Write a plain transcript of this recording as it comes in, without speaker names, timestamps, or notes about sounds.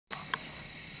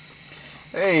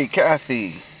Hey,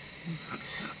 Kathy.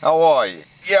 How are you?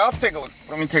 Yeah, I'll take a look.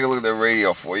 Let me take a look at that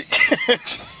radio for you.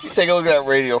 You take a look at that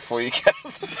radio for you,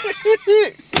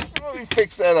 Kathy. Let me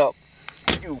fix that up.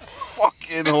 You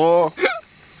fucking whore.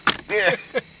 Yeah.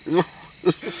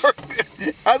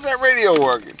 How's that radio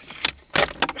working?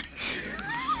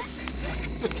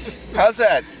 How's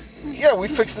that? Yeah, we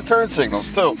fixed the turn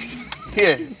signals too.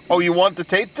 Here. Oh, you want the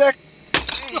tape deck?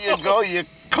 Here you go, you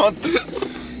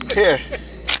cunt. Here.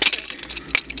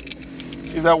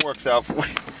 See if that works out for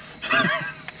you.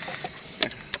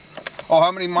 Oh,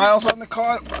 how many miles on the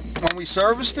car when we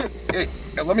serviced it? Hey,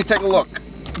 let me take a look.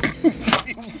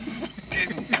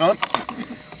 Cunt.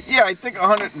 Yeah, I think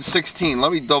 116.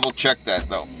 Let me double check that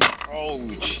though. Oh,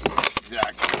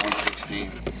 exactly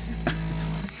 116.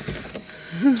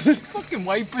 The fucking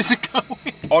wipers are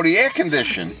going. Oh, the air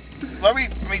condition. Let me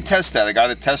test that. I got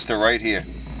a tester right here.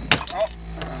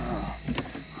 Oh.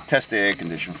 Test the air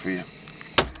condition for you.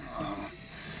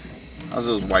 How's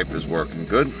those wipers working?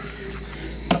 Good?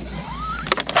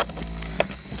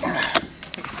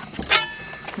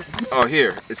 Oh,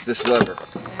 here. It's this lever.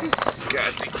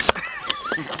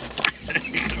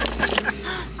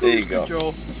 There you go.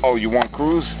 Control. Oh, you want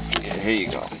cruise? Yeah, here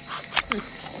you go.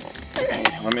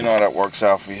 Let me know how that works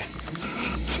out for you.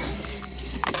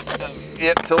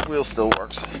 Yeah, tilt wheel still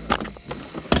works.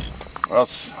 What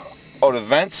else? Oh, the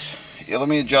vents? Yeah, let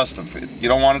me adjust them. You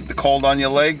don't want it the cold on your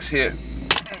legs? Here.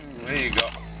 There you go.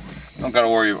 Don't gotta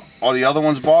worry about. Oh, the other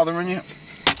one's bothering you?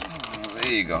 Oh,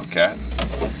 there you go, Cat.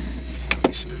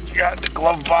 You got the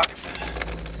glove box.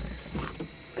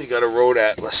 You got a road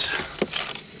atlas.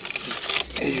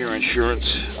 Here's your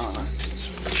insurance.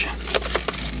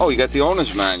 Oh, you got the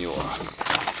owner's manual.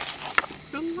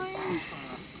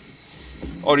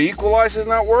 Oh, the equalizer's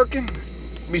not working?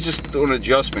 Let me just do an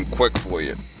adjustment quick for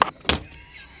you.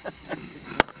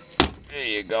 There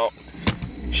you go.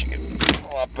 You should get a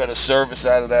lot better service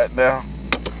out of that now.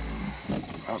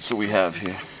 What else do we have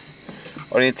here?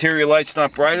 Oh, the interior light's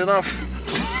not bright enough?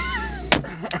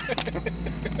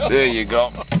 There you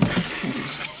go.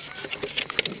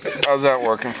 How's that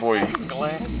working for you?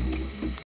 Glass.